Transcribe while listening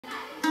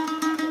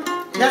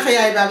yaa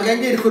xëyaay baaba yaa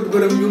ngi ko du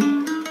borom ñum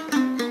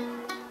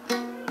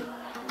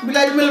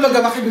bilaay bi ma la bëgg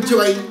a wax bi ci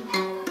way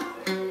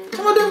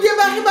sama doom jee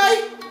baaxi baay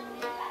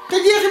te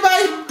jeexi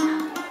baay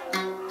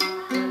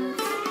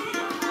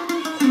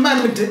mbaa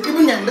mit Ibu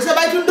Ñang da sa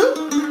baay tudd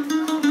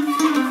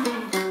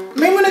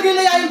may mën a géey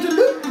la yaayam tudd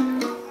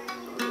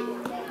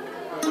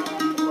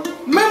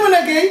may mën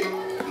a géey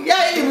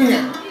yaay Ibu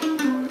Ñang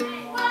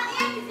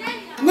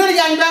ngóor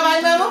jaañ baabaay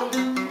may moom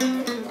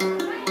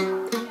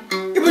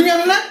Ibu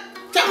Ñang nag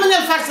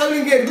càmmañal faat sa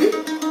lingeer bi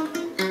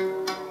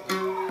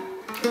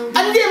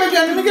ak njéema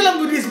jonn mi ngelam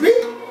bu diis bi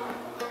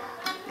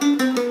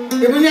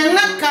Ibu Ñang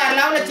nag kaar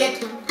laaw la ceet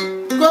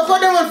koo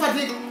demoon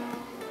Fatick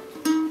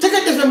ca ka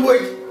defe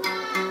mbóoj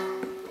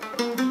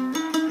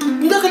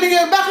ñu nga ko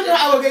liggéey baax dina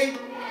Awa Gueye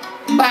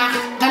baax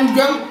am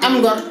jom am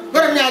ngor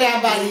borom ñaari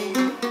abaay yi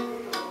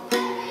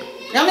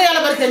yal na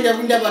yàlla barkeel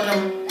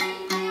njabootam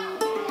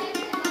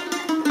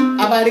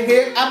Abari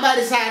Gueye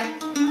Abari Sarr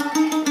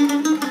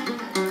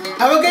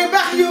Awa Gueye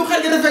baax yiw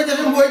xel gi dafay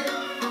jafe mbóoj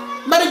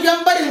bari jom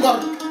bari ngor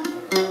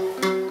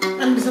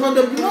am bi sama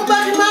doom bi moo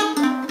baaxi maam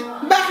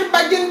baaxi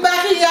bàjjen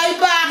baaxi yaay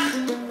baax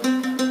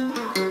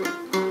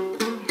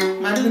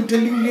maa bunte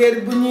lingeer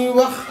bu ñuy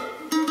wax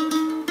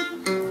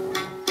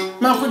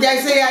maa ko jaay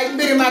sa yaay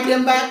mbiri maa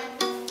dem baax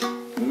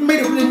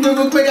mbiri ku ne ñoo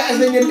ko mbiri ay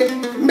sa ngeen def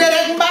mbiri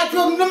ak mbaa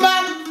coog nu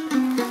maan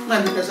maa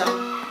bunte sax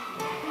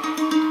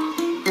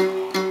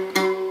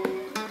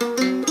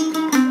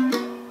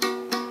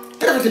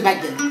rafeti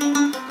bàjjen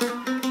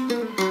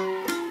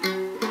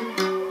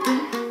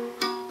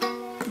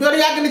doon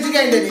yàgg na ci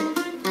gaynde de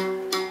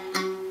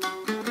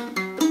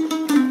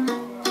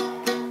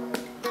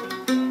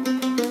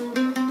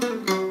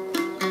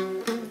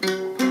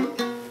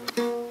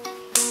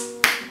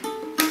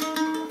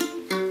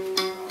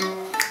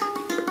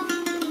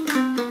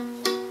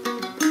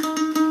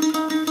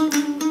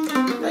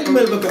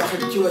mel bëgg wax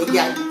ci way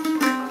jaay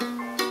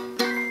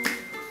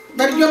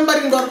bari jom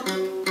bari ngor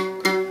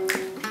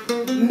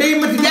ndey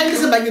mati jàng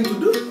sa bàjjen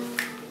tudd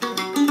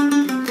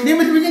ndey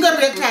mati bi ñu ngor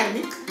rek kaar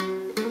bi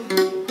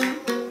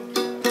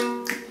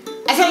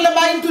asal la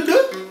bàyyi tudd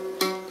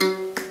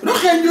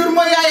roxee njuur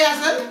mooy yaay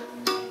asal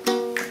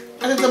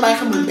asal sa bàyyi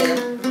xamul ndeyam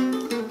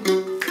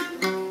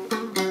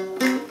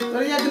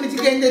loolu yàgg na ci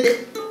gaynde de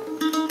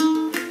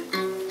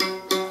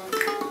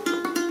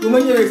bu ma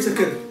ñëwee sa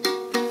kër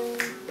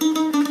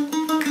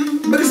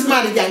ba gis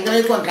maa di jàng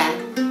damay kontaan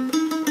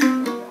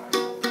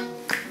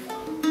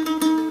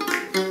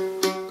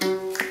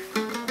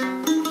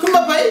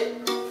Kumba Pay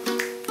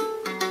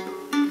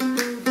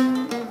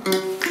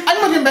ak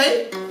Mati Mbay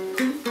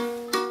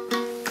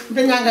da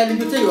ñaangaay li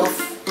ñu ca Yoof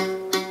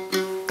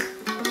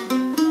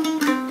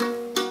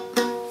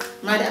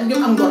maa di am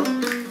jom am ngor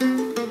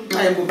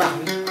waaye bu baax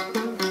bi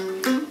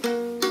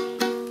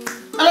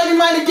Alaaji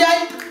maa di jaay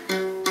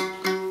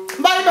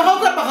mbaa di baxaw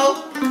kër baxaw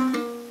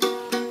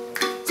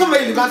sama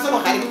yëli baa sama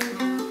xarit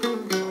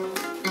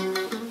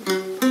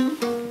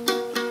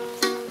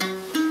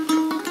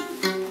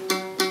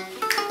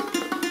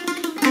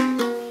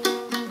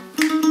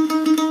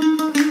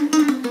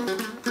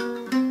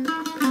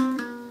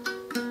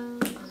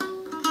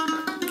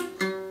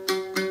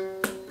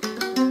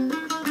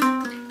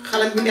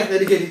xalam bi neex na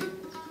di jëli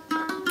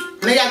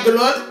na yàgg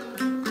lool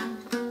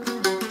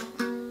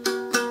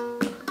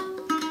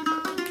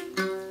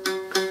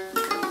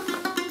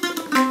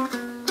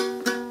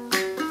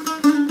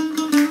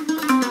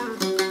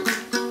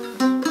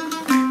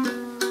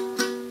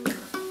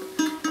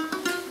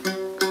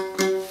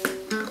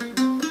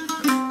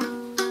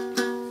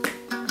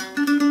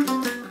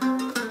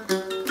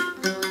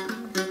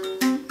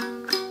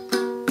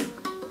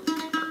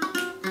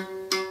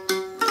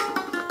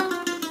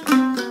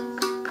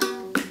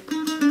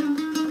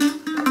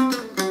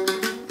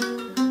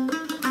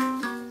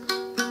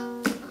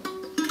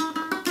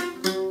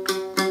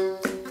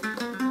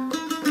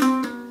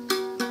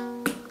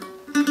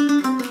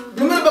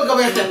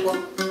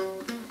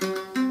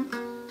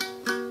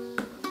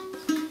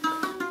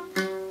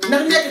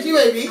ndax nekk ci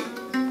woy bi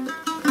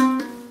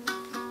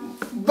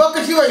bokk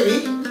ci woy bi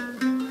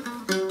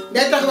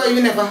day tax woy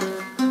wi ne fa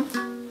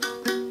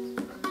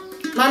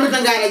maam it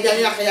ngaa la jàng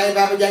yàq yaay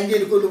baaba jàng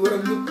ngéeri ko du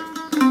borom jub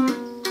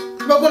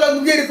bokkul ak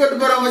ngéeri ko du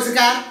borom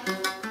wasikaar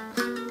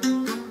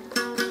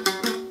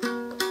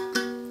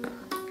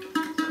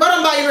borom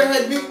bàyyi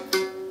rafet bi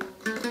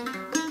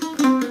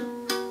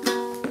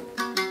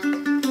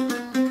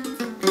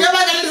yow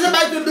baa nga li sa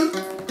bàyyi tudd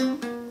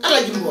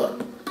Alaaji Mboor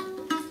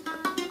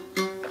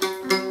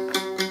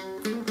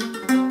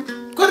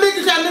kon dégg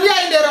saa ni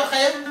yaay ndeeroo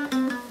xëye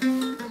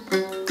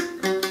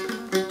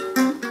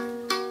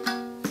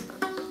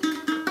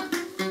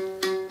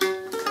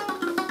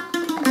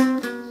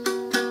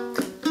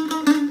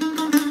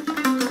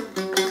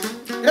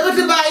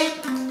rafeti bàyyi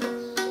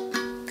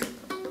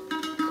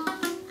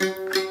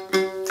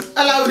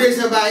alaaw dee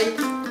sa bàyyi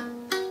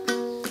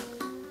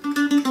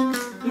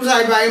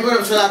musaay bàyyi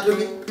borom salaatu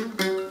gi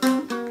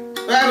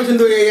waaye ma sa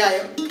ndóoyee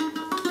yaayam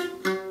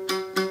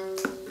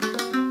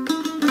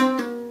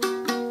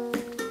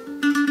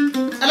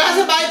alaa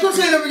sa bàyyi pour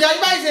Seynabou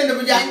Diagne bàyyi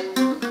Seynabou Diagne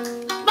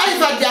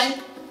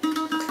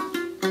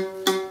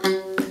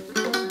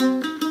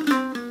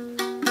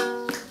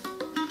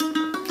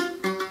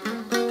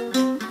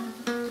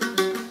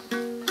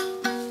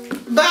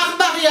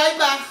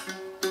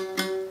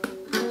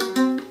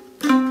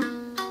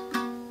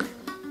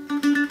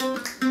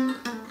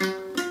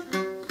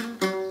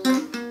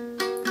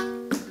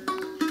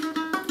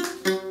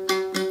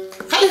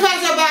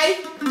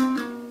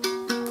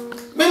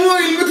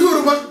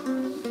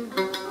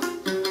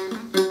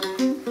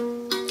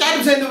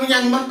bàyyam seen bu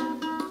ñang ma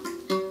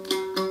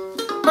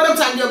borom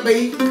Sane Diop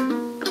bay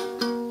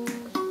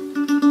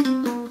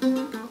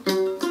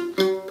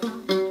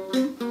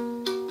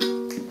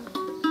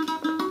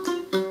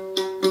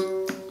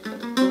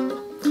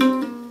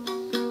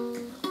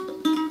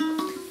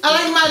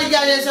Alay Mali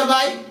Diagne sa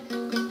baay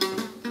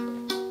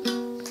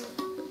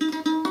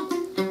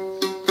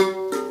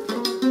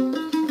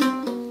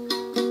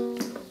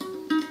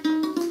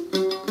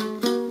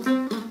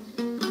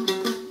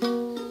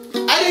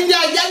Aliou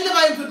Ndiaye Diagne la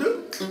baay tudd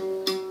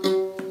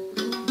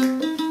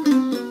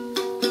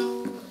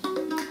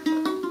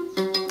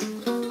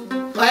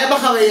waaye ba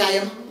xawee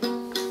yaayam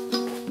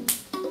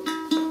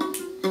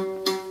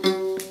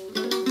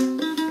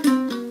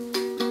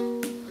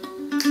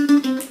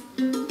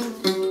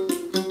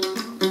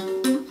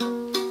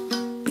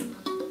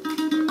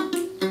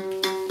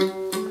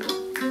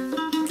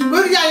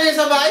Góor Diagne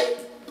sa baay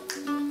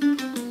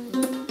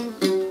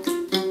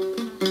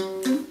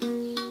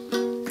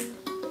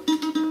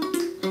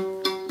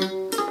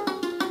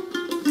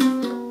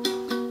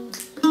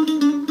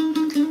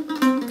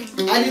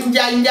Aliou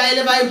Ndiaye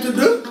la baay tudd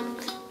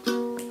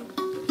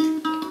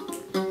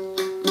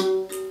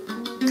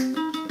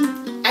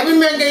Abi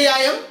Mbengue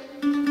yaayam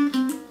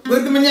góor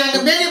gi ma ñanga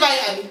benn baay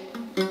Abi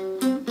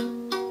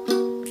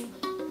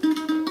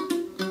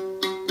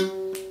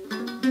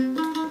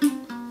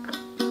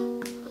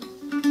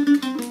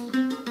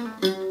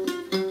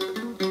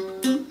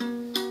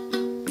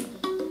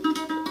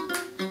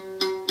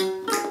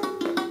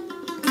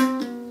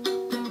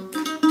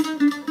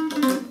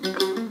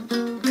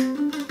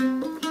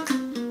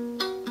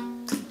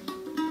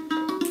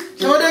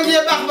sama doom ji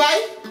baax baay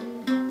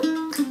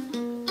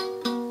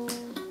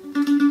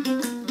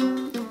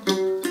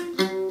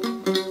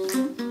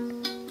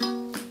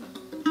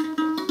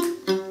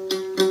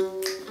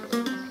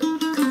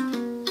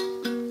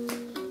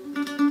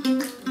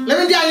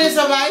Lamine Diagne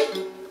sa baay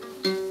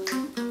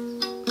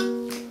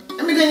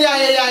Amady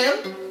Ndiaye yaayam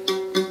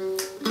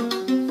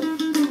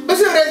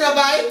Bassirou sa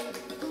baay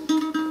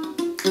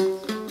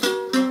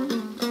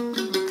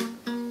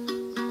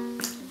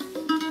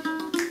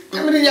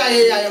Amady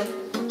Ndiaye yaayam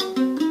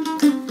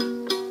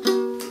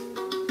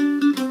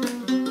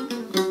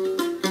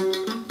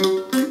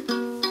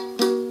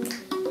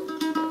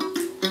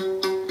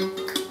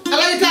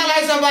Alay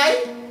Taalaay sa baay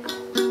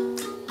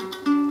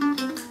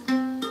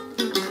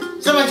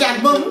sama caat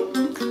moomu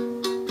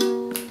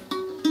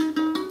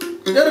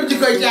jarul ci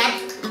koy caat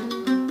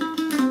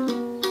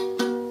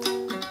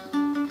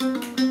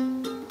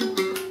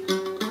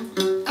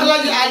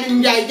Alaaji Aliou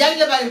Ndiaye Diagne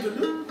la baay tudd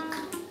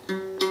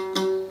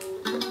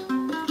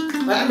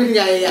waaye Amady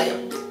Ndiaye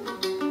yaayam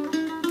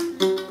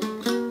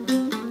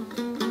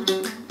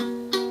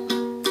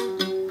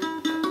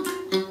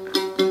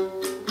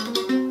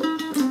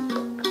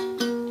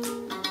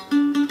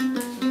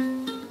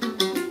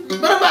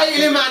bara bàyyi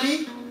ilimaan yi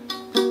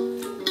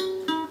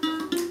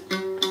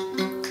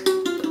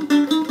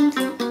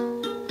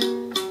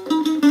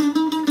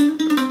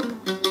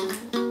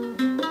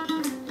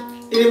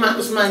ilimaan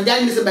Ousmane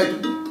Diagne li sa bay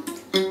tudd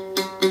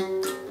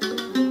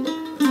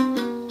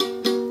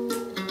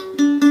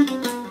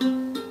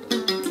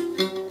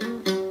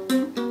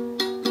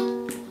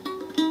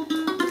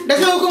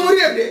defewu ko mu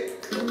réer de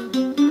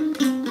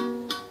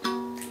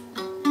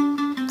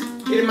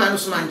ilimaan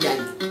Ousmane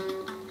Diagne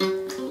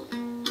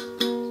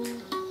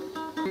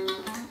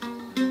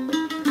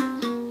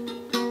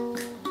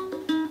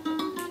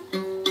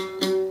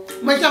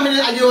mooy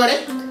càmmiñal aji ware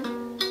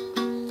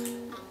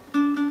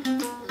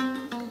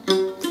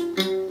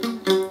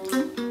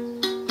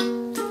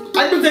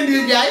ak du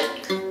Ndir Ndiaye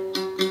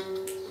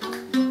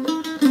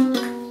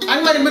ak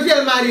mari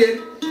Mathiel Marier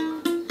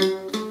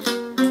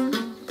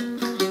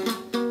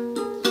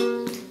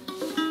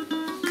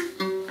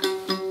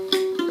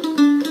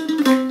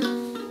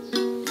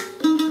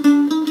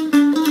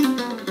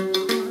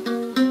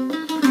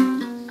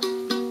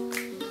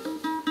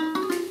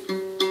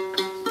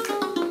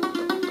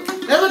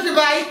Ramati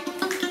Baye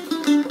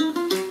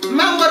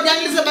Mame Mor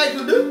Diagne li sa baay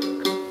tudd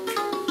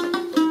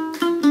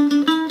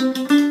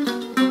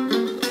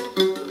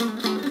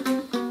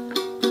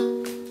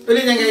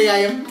li ña ngay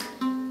yaayam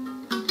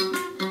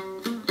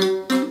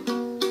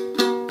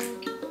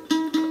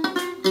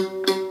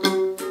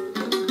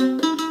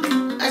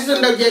ay sa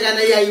ndaw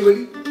jeegaana yaayu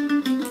wëli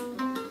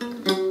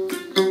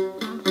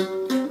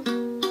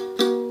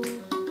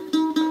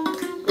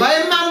waaye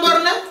Mame Mor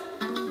na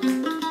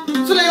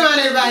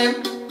Souleymane ay baayam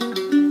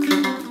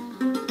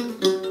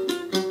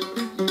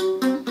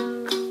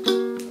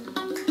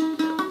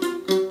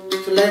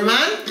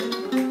Souleymane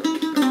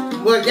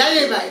Mor Diagne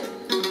ay baayam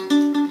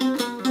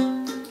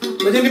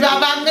ma jëndi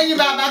baaba ak nga ñu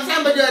baaba ak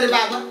Samba Joori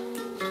baaba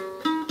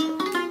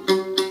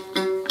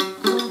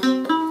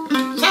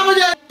Samba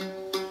Joori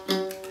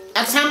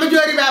ak Samba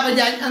Joori baaba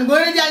Diagne ak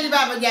Ngoone Diagne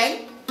baaba Diagne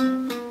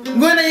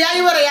Ngoone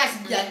yaayu war a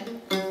Yaasin Diagne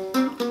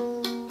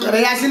war a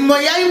Yaasin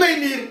mooy yaayu may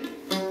niir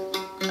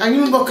ak ñu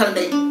mu bokkal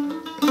ndey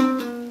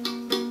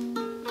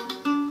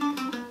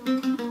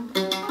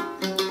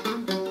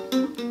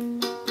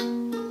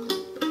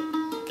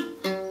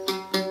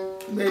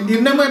mais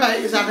Ndiir nag mooy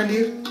bàyyi Isaaka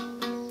Ndiir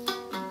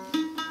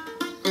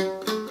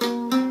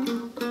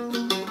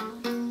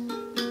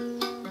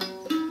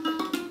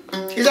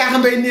Isaaka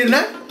Mbay Ndiir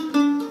nag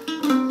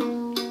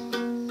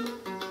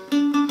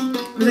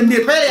monsieur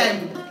Ndiir Faye la yaay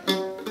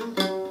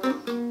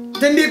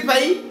te Ndiir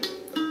Faye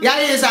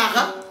yaay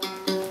Isaaka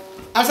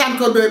Alsaan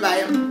ko doy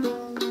bàyyam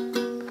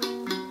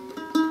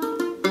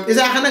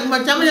Isaaka nag ma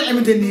càmmañal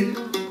aminte Ndiir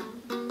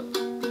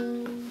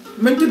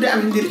man tudde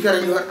am Ndiir Coro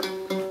Njoor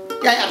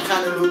yaay at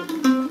xaana loolu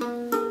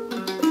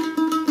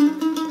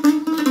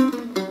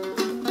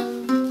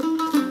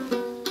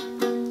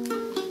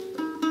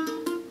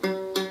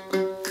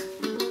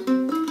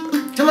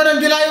sama doom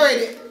ji laay woy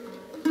de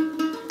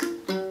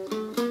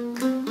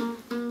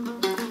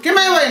ki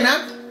may woy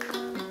nag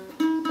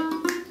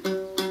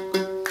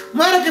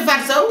moo rakki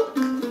Faat Sow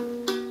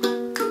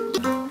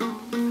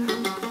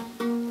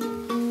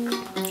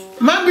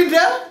Maam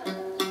Binta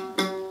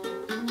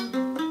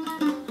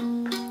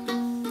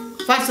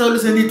Faat Sow la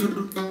sa nii tudd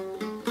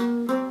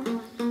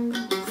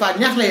Faat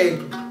ñax la yaay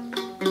tudd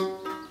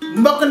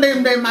mbokk ndeyum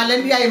ndey maa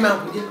leen yaay maa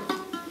ko jël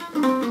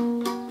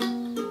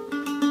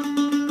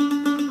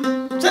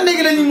sa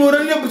ndégi la ñu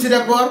muoroon yóbbu ci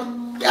déport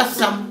yaa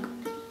sàmm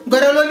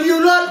gore loolu yiw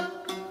lool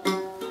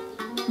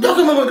jox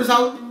ko Mamadou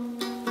Sow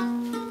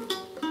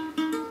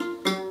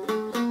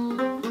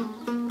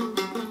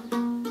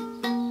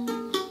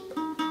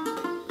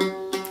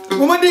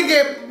bu ma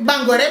déggee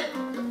bango rek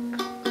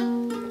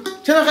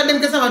sama xel dem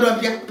ko sama doom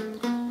ja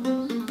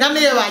kan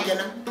yee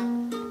waajana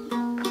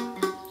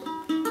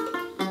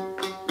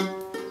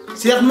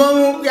Seex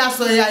moomu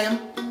yaasoo yaayam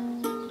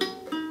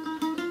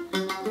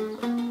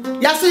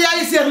yaasoo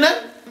yaayu Seex nag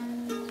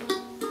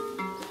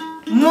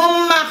moom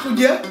maaxu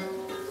jë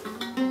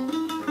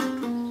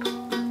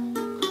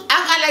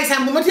ak alay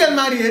sam bu ma teel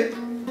maa réer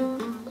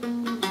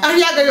ak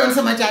yàgga yoon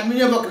sama caat mi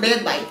ñoo bokk ndey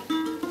ak baay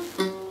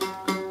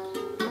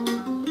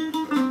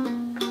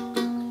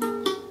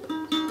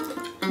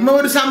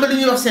Mamadou Samb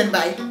dañuy wax seen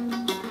baay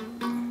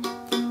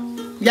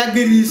yàgg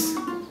riis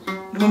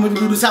Mamadou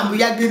Doudou Samb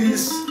yàgg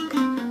riis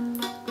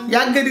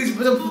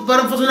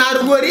borom fasu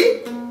naaru góor yi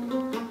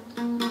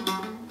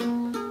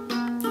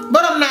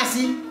borom naas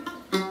yi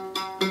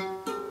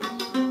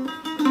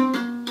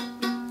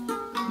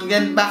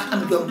ngeen baax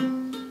am jom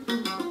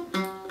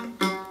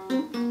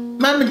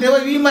maam mi de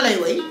way wii ma lay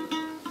way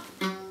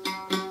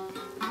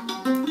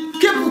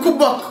képp ku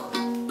bokk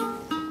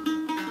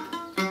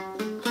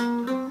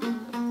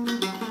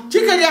ci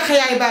kër yàq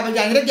yaay Baba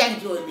Jaañ rek jaañ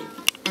ci woy bi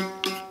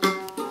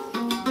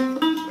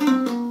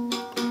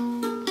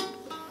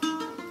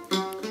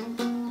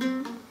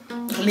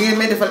ndax li ngeen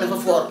may defal dafa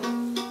foor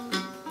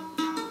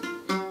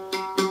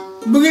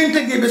bu ngeen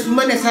tëggee bés bu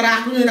ma ne saraax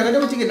bu ñëw naka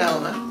dama ci ginnaaw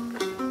ma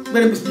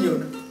beneen bés bi ñëw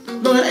na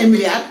doo ngeen ay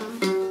milliards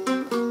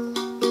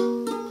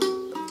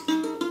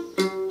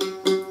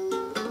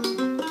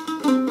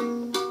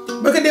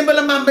ba ko démb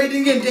la maam Mbay di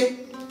ngénte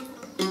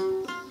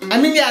a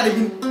milliard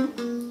bi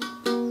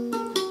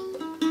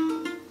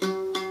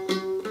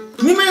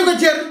ñu may ko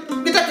cër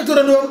di takk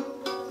turandoom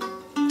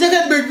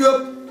tegat bay jóob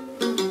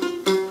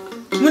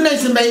mu nañ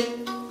si mbay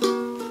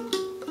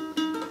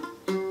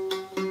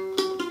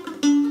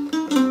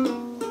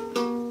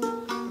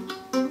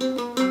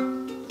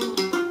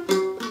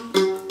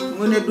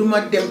mu ne duma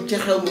dem ci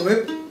xew mu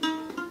wépp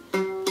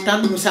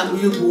tànk mu sàmb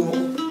yóbbuwuma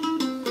ko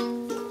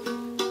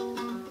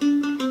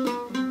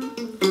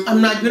am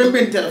naa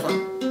juróom-benn téléphone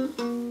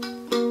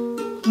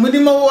mu di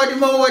ma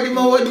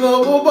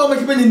woo boo ma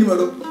ci benn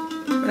numéro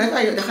ma ne ko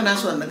ay yow de xanaa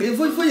sonn nag yow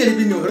foo jëlee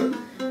bi numéro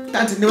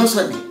tante ni ma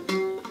sonni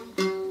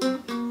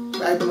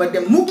waaye duma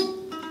dem mukk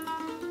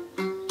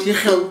ci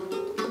xew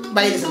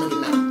bàyyi sama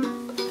ginnaaw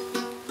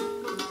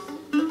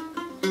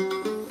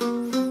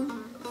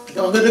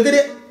nga wax nga dëgg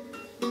de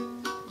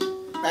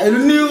waaye lu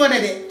nuyu ma ne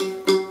de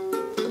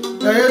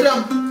yow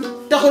doom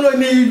taxuloo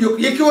néew yu jóg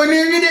yëkki woo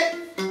néew yi de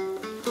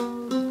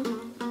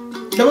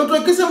dama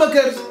toog ki sama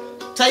kër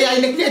sa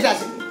yaay nekk ci état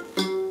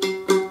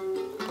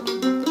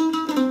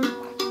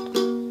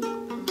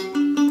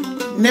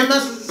ne ma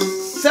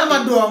sama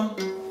doom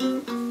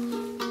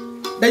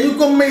dañu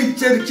ko may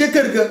cër ca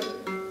kër ga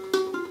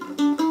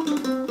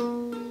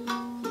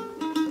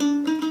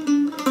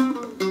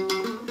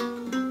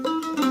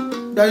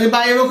dañu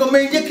bàyyi ma ko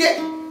may njëkkee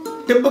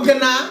te bëgg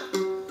naa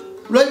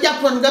loo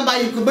jàppoon nga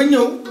bàyyi ko ba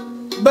ñëw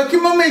ba ki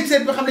ma may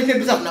cër bi xam ne cër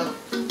bi saf na ma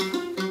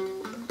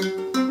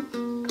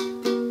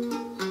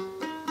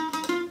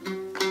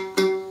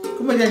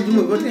ku ma jaan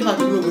juma bër te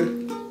xaatu juma bër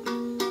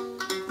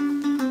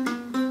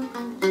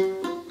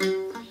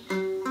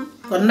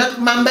kon nag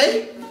Mame Mbaye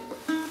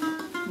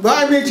boo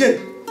amee cër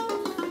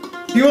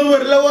di ma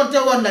wër la woon te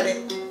woon la de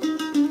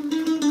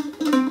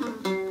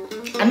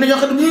am na ñoo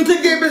xam ne bu ñu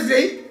tëggee bés de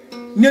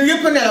néew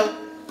yëpp a nelaw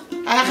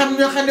ay xam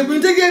ñoo xam ne bu ñu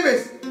tëggee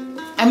bés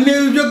am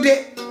néew yu jóg de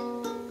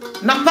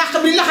ndax baax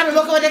bi ñu la xamee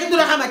boo ko waxee kenn du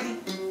la xamati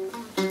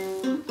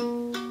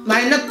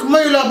waaye nag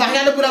mayu loo baax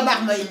yàlla bu la baax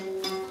may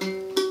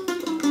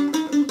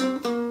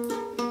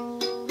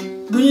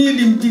bu ñuy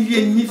lim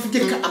jigéen ñi fi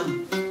jëkk am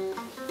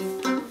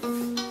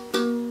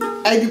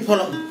ay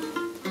diplôme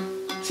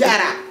ci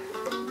arabe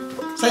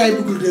sa yaay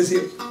bëggul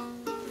deuxième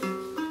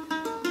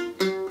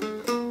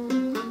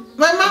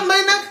may maam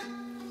mbay nag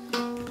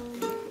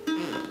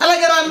ala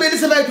garaan mbay di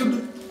sa baay tudd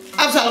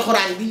ab sa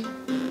alxuraan bi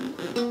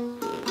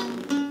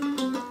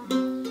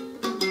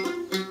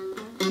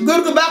góor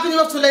gu baax ñu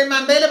wax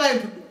Souleymane Mbay la baay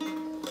tudd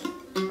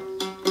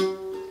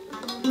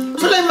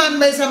Souleymane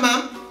Mbay sa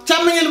maam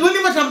càmmiñel ba li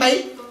ma ta mbay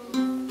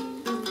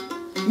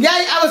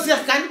yaay awa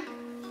seex kan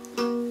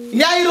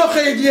yaay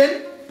roxee jiyéen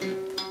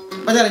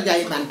ba dara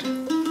jaayi bant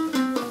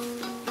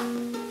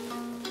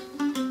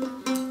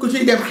ku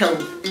ciy dem xew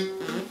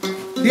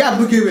di ab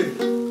géwél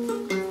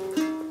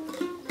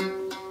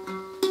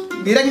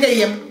di rek ngay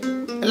yem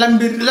lam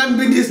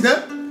bi diis na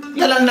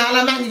yalal naa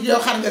la maa ngi yow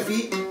xar nga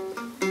fii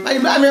may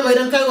bu amee way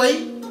danga koy way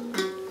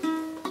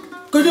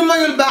ku ñu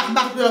mayul baax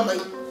baax du la may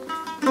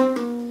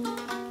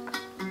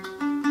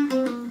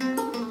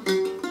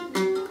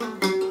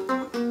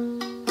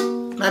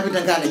maa bi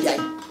dangaa la jaay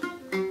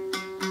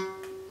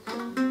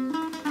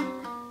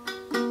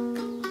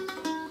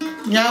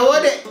ñaawoo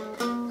de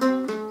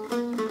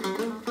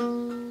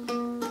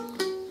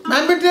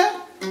maa mbinte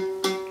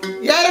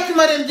yaay rekk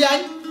Mariam Jaañ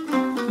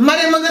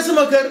Mariam ma nga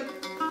sama kër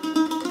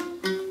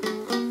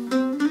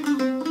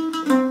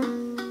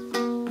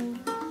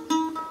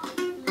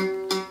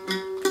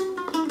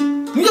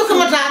ñu jox ko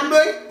Matar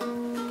Ndoy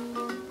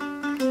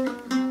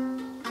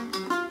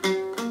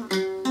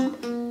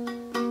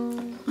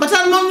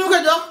Matar moom ñu ko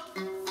jox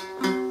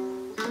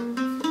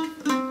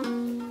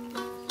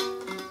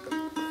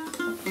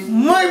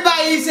mooy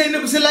bàyyi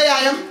Seynabou si la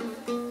yaayam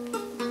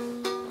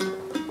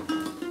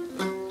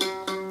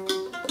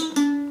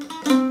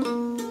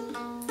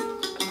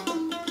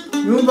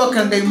ñu mu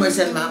bokkal ndey mooy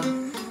seen maam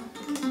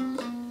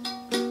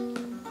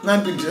maam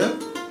Binta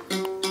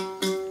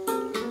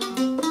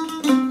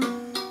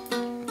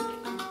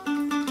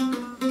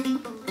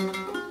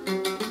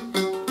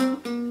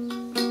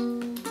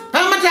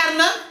Paa Matar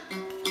na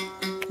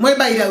mooy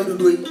bàyyi Daawuda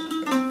Ndoy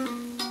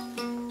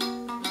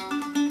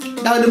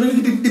Daawuda mu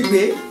ngi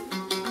dibbee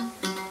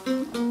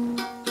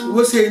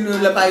Ousseynou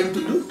la bàyyam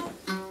tudd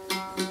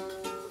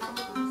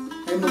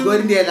ay mu góor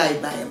ndee laay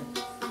bàyyam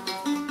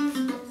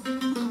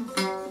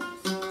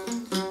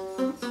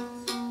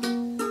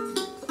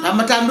Paa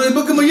Matar Ndoy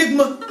bëgg ma yëg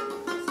ma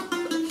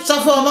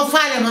safoo ma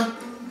faale ma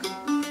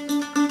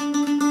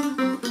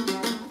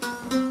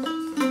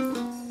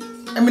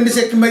Amady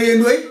Seck Marie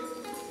Ndoy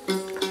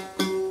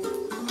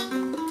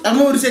ak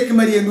Mamadou Seck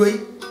Marie Ndoy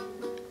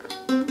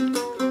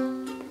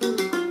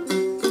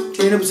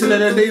Seynabou si la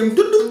la ndeyam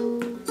tudd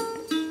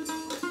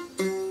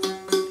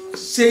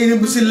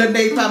Seynabou si la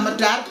ndey Paa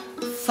Matar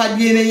Fat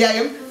Yéene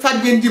yaayam Fat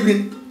Yéene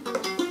Jibrin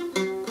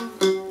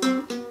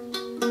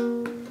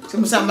si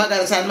Moussa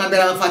Mbagara Sane ma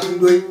berama Fatou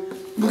Ndoy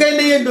bu kay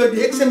ne yéen doo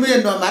dégg sa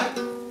mbéyeen doo mar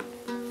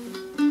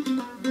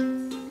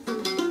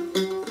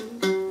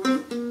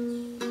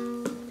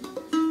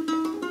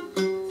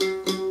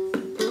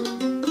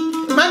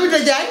maa ngi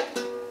doon jaay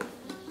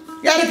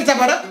yaa rekk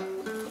tabara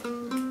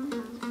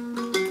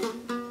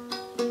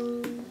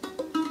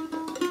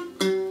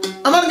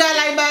Amar ngaa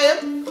laay bàyyam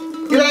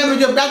Ibrahima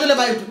Diop daa la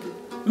bàyyi tudd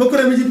ma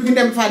kuréel mi ci bi ngi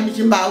dem faat mi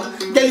ci mbaaw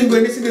jali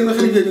ngoy ne si ngeen nga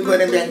xëy jooju ngoy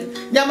ne mbeng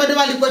ñaama di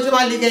wàlli ko ci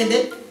wàlli gaynde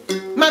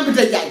maa ngi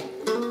doon jaay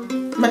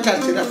Matar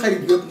si nag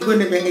xarit Diop ngoy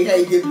ne mbeng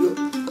yaay jël Diop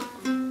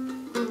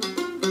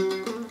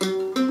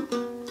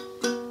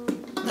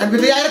maa ngi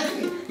doon yaay rek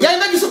yaay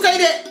ma gisu kay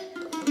de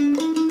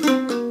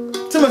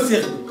sama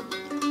seex bi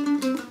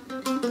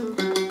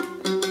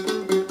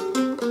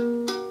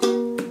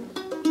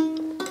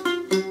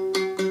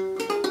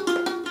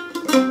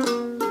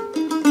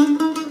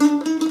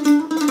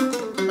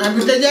maa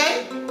ngi doon jaay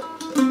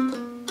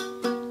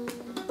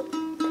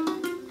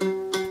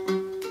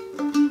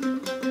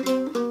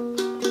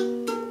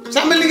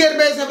sama liggéey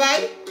bay sa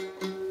baay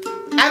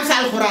am sa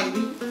alxuraan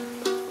bi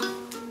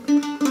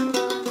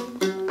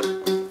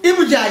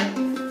Ibou Diagne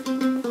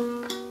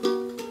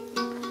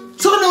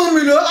soxna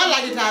Oumy Lo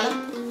Alaaji Taala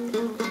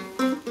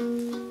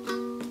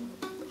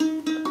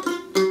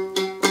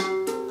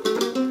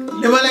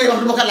li ma lay wax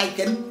du ma ko laaj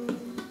kenn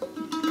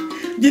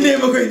jinee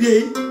ma koy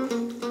déey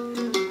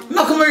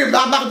na ko may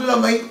baax baax du la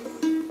may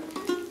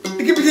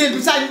dikki biteel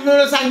bi saañ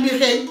noonu saañ bi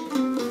xeeñ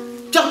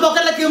cox boo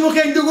ko lekkee mu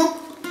xeeñ dugub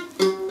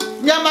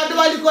ñaamaat di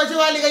wàlli koo ci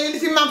wàlli nga ñu li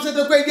si maam sa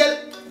da koy jël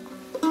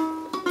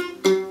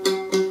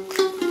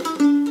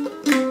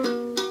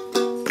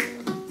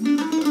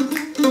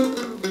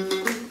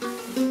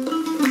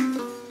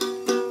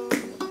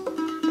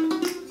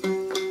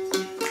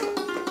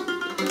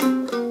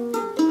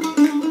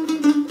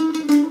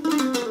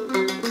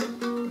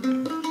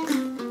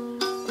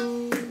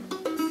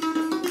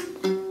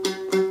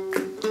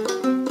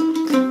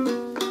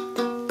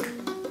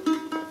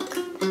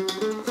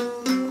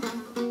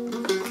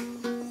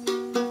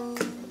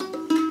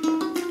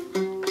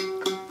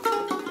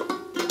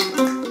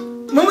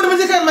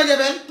ma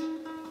jabel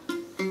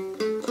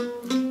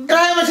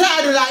Ibrahima sa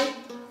adu laay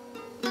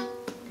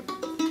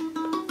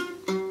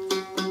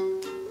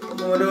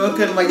moo doo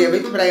kër ma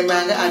jabel Ibrahima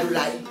nga adu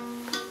laay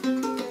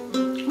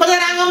ba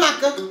dara nga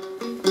màkk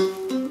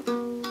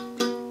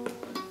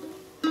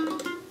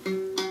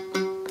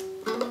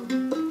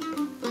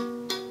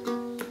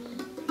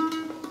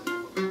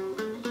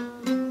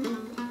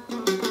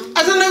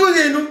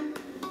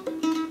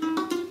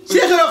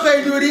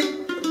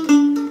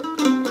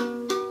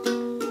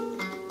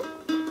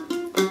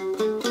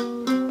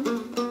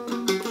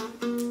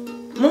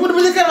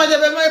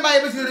Madiabel mooy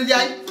bàyyi Bassirou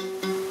Diagne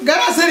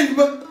gara sëriñ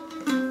ba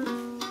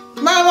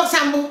maa wax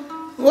Samb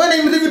woo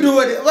nañ ma dëgg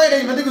duwoo de wooy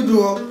nañ ma dëgg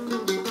duwoo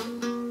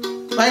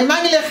waaye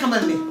maa ngi leen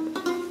xamal ni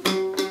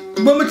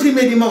ba ma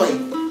tiimee di ma woy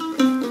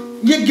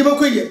yëg gi ma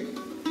koy yëg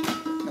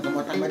dafa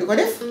moo tax ma di ko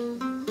def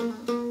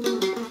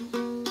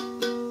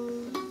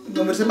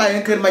moom sa bàyyi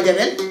nga kër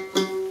Madiabel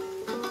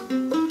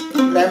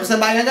Ibrahima sa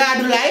bàyyi nga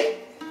Adulaay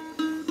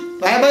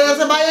waaye ba yow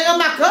sa bàyyi nga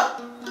Màkka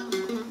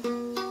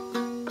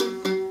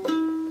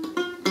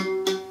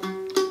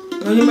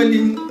ñooñu ma li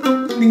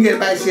ngeen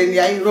bàyyi seen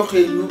yaay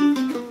roxee ñu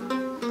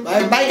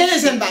waaye bàyyi gañe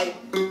seen bàyyi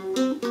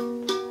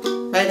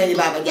bàyyi nañu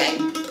Baba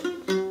Diagne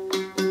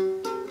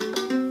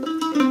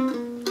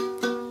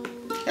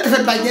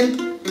rafet bàjjen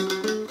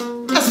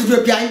Asu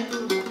Diop Diagne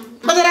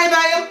Badaraay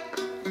baayam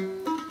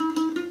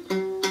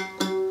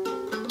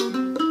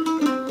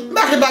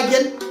Mbaaxi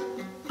bàjjen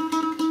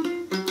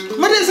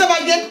Matee sa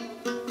bàjjen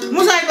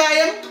Musaay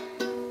baayam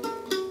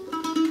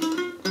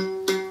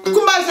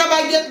Kumbaay sa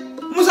bàjjen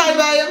Musaay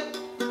baayam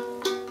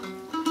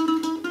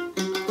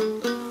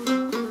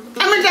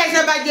Amitaay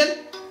sa bàjjen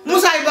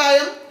Musaay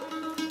baayam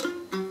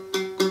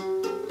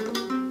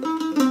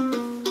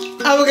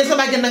awogee sa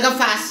bàjjen na nga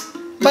faas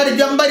bari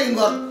jom bari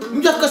ngor ñu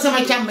jox ko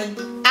sama càmmeñ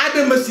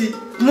Adama si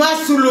moi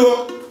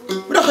suloo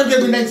roxo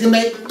jóbi nañ si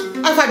mbay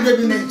afaat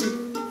jóbi nañ ci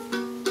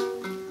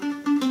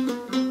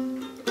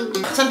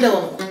sante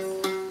woon ko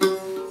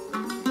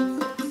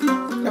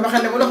dama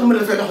xam ne bu loxo mën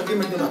la fay loxo gi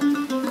ma ñu nopp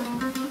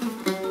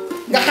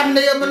nga xam ne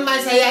yow man maay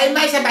sa yaay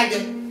maay sa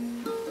bàjjen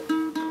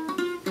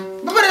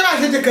ba pare maay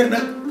sa jëkkër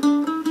nag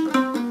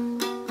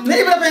ne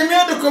Ibrahima mi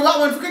dëkk ko wax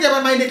woon fi ko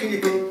jabar may nekk ngi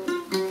kër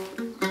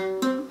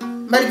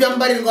bari jom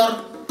bari ngor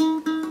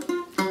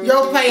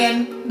yow payeen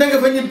danga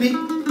fa ñibbi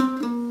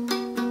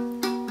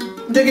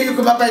dëgg yu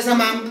ko ba pay sa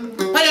maam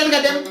payeen nga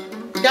dem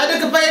yaa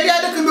dëkk payeen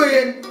yaa dëkk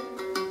ndóoyeen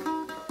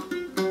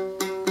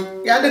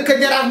yaa dëkk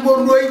jaraaf mboor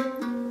ndóoy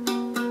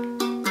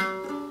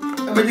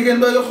dama jigéen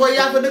ndóoy xooy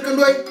yaa fa dëkk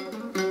ndóoy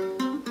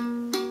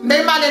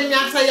ndey maa leen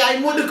ñaax sa yaay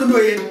moo dëkk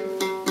ndóoyeen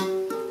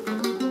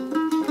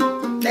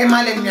ndey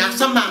maa leen ñaax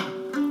sa maam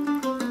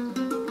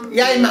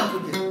yaay maa ko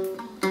jël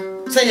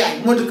sa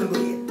yaay moo dëkk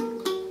ndóoyeen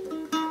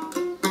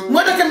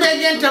moo dëkk mbay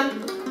gentam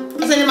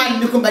asani maa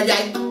ni Kumba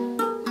Jaay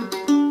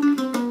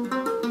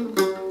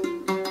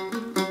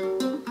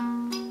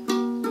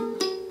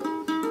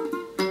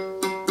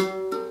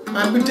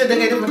maam Binta da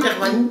ngay def tex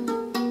man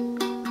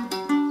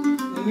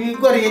ni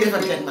góor yi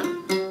defal tex man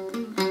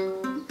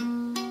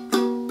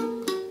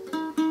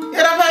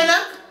yara fay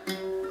nag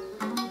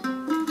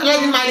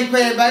Alaaji Malick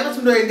Paye baay ma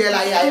su ndooy ndee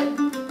laa yaayam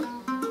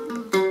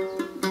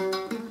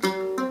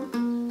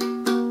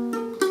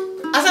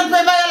Asan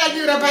Paye baay Alaaji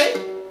Ibra Paye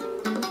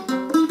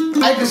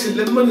ay desil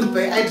la mënul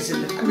Paye ay desil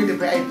la Amady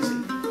Paye ay desil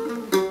la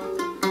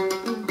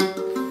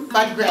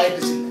Fatou Paye ay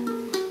desil la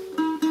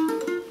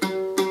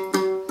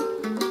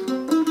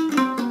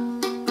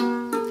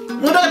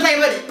mu doon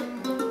Taïba de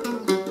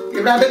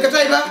Ibrahima dëkk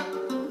Taïba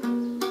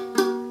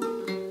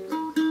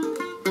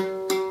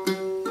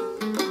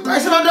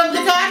waaye sama doom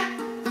jëkkaar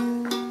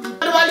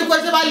waa li ko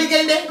sama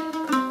liggéey de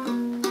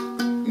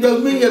yow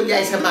mii yow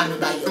yaay sa maam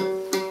baay yow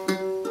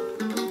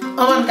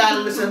Omar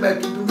Ngalla la sa baay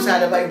tudd Moussa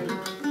la baay tudd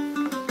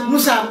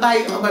Moussa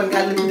Baye Omar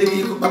Ngalla bi dëgg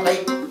yi Kumba Paye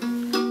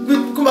bi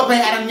Kumba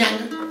Paye aram ñàng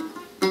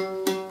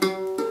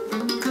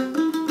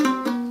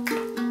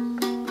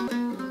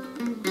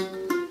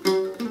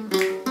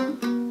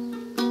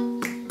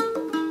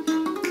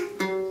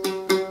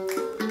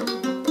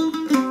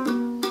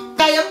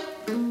kayam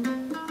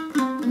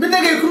bi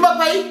dëgg yi Kumba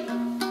Paye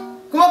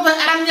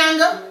aram ñàng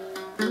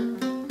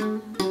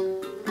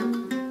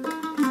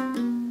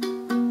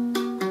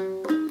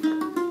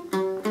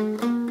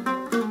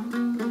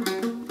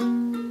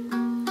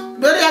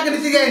doon yàgg di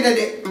ci gaynde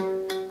de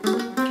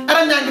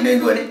aram ñaa ngi day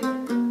góone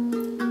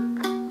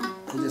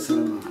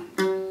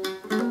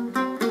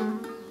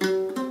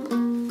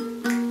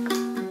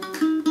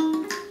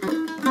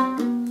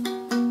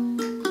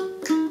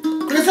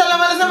li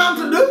salama la sama am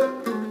tudd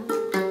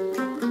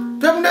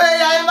tëb ndewee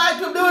yaayam waaye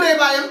tëb dëwëree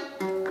baayam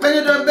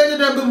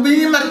benn doom bi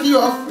ñuy mar ci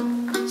Yoof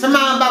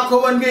sama bàkk ko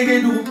woon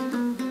ngay dugub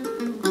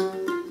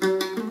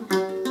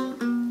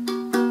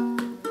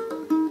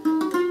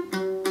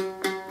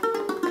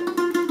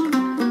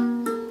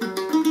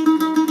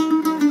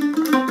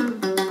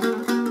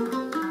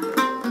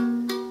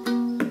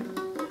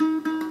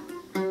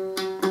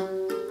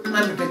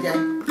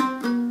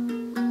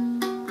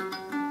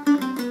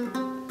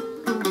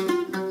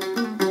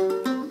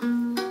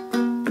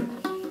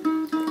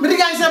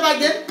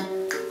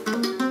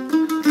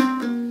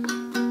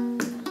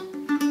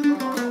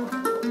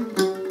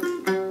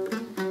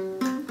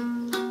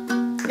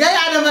yaay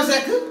Adama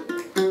Seck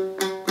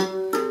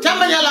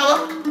càmbaña la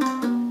wax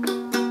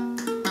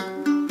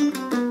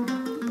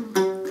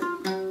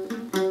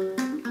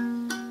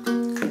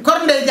kor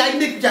ndey jaay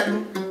ndékk jàddu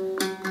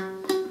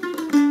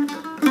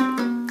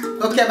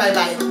ok bye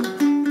bye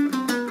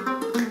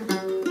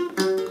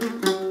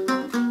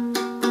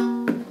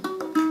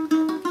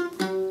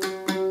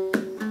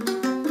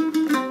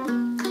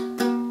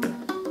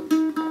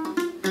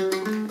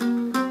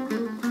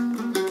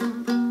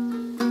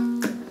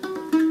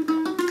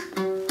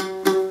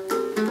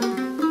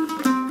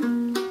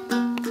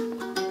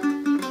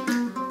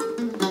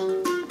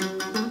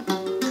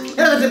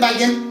defal sa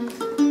bàjjen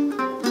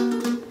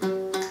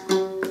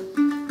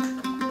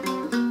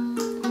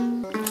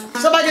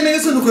sa bàjjen nga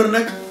sunu kër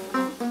nag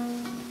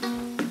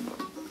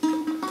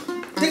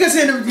tëgg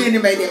seen bu jigéen ñi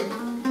mbay dem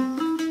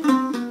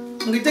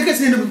nga tëgg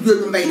seen bu jóor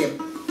bi mbay dem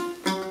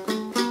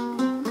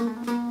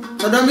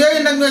sa doom yooyu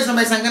nag ñooy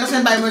samay sang na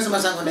seen bàyyi mooy sama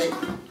sangu ndey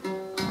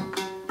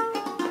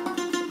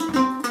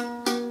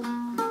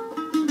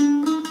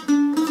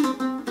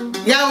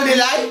yaawu di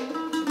laay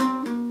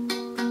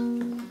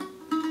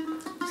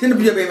seen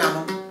bu jóobee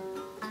maamam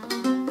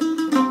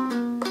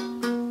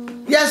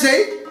yaa sëy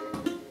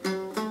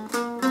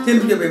seen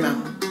bu jóobee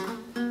maamam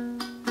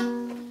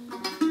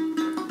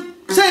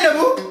sëy na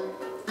bu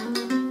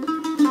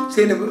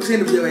seen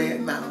bu jóobee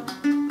maamam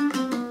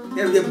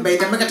seen bu jóobee mbay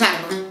dem nga taal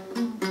ma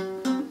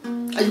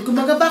aju ko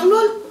ma nga baax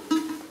lool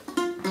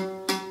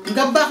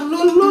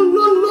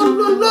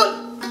lool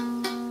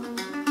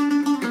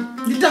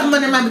li tax ma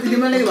ne maam bi li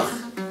ma lay wax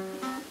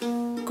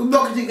ku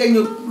bokk ci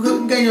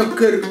gañoo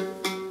kër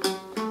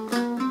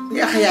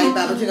yàq yaay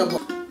baaba ci nga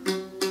bokk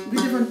bi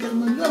defoon kër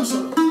ma ñu am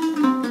solo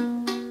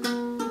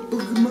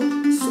bëgg ma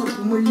sopp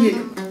ma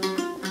yéene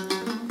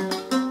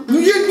ma ñu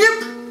yéen ñëpp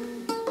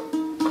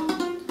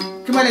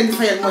ki ma leen di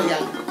fayal mooy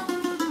yàlla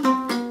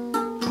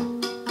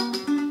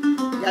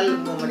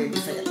moo ma leen di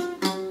fayal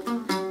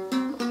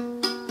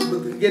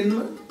bëgg ngeen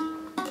ma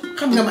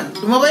xam nga man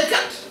du ma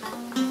baykat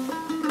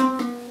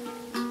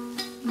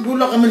bu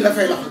loxo min la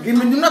fay loxo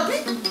gémmiñ du noppi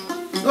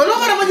loolu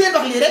war a ma leen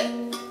wax lii rek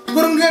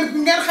pour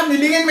ngeen xam ne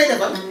li ngeen may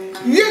defal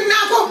yéeg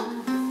naa ko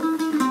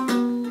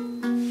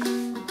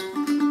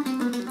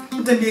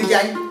te lii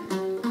jaay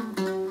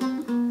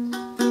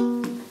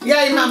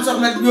yaay maam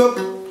soxna Jóob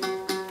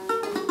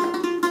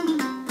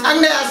ak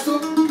Ndey Astu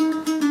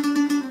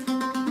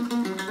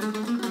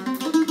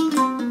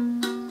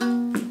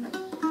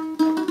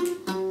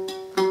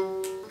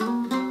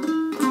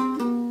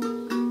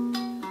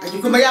aji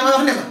ko ma yaa ma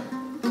wax ne ma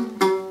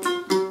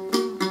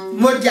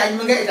Mor Jaañ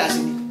mu nga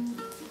États-Unis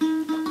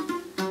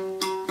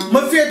ma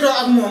féetoo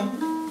ak moom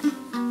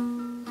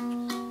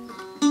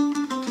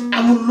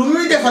amul lu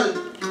muy defal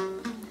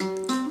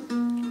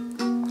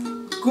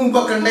ku mu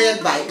bokk ndey ak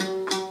baay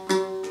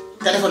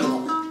te defal ma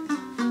ko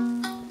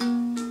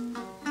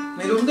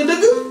mais loolu nga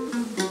dëgg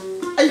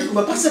ay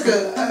ma parce que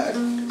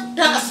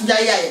taas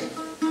njaay yaayam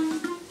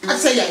ak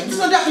sa yaay gis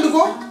na dàqali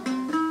ko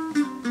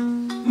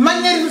man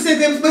ñeenti fi seen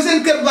kër ba seen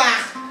kër baax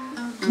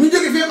ñu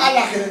jóge fi yëpp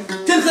àllaaxira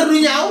seen kër du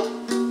ñaaw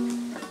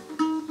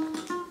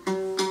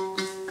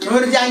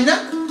Mor Jaañ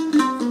nag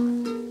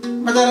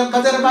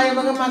Badara bàyyi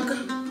ba nga màgg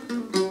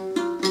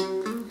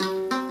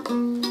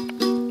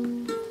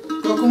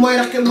kooku mooy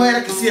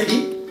rakk seex yi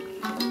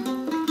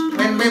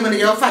may mën a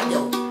yow faat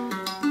yow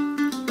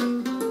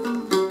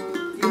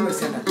yi mooy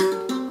seen rakk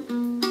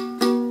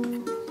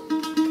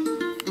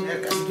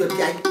nekk as jot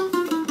Jaañ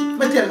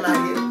ba teel maa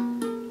ngi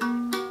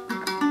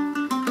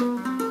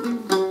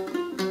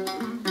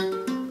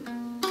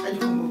aju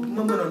ko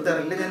ma mënoon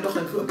dara leneen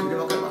doxal fi ëpp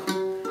dama koy wax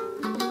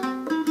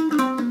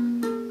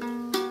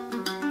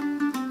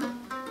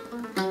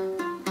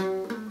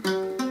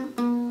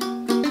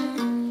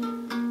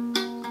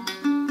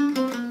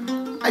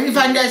aji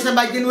fa Njaay sa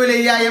bàjjen wala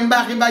yaayam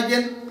baaxi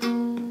bàjjen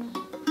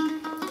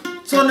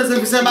soxna sa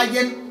fi sa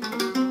bàjjen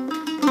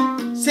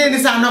seeni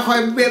sax na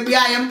xooy bépp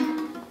yaayam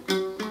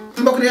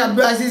mbokk ni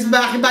Abdou Aziz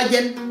baaxi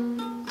bàjjen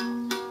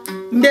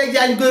Ndey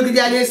Jaañ góor gi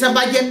Jaañ sa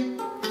bàjjen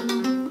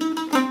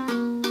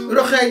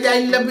Roxee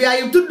Jaañ la bu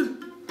yaayam tudd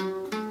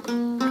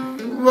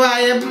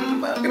waaye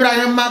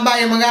Ibrahima ma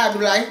bàyyi ma nga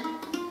Abdoulaye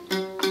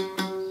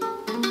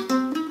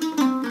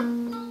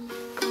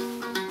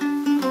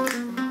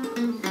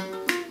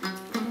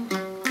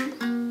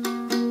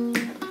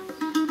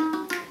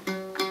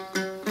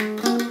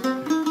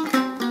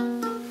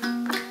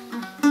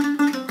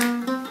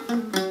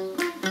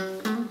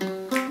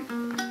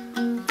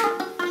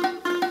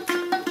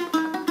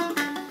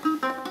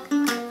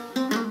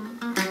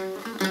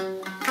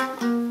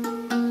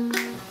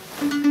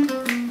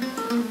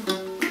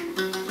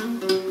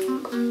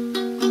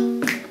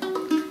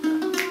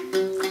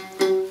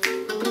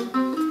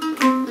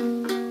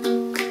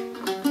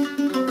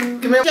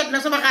mais jet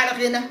nag sama xaaral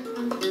xëy na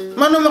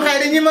man ma xëy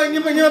na ñi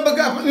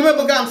ma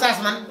bëgg am saas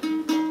man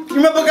ñi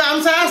ma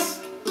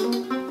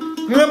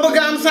bëgg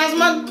am saas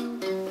man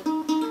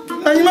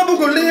ndax ñi ma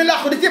bëggul li ñuy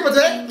làqu di cëppate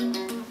rek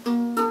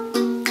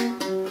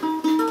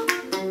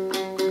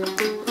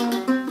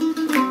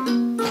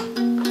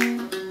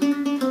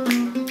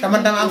dama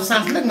am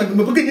saas nag man du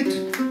ma bëgg nit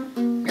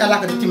yàlla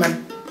ko def ci man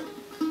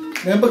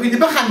dama bëgg nit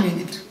ba xam ni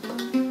nit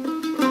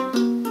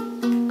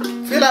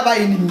fii laa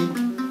bàyyi nit ñi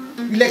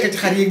di lekk ci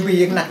xar yeeg bëy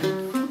yeeg nag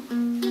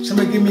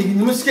sama gémmiñ gi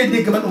ñu ma si koy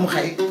dégg man Oumou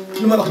Khaye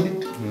lu ma wax nit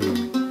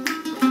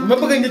lu ma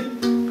bëgg nit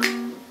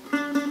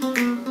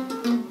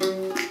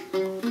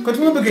kon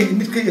fu ma bëggee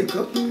nit ko yëg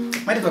ko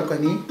ma defal ko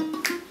nii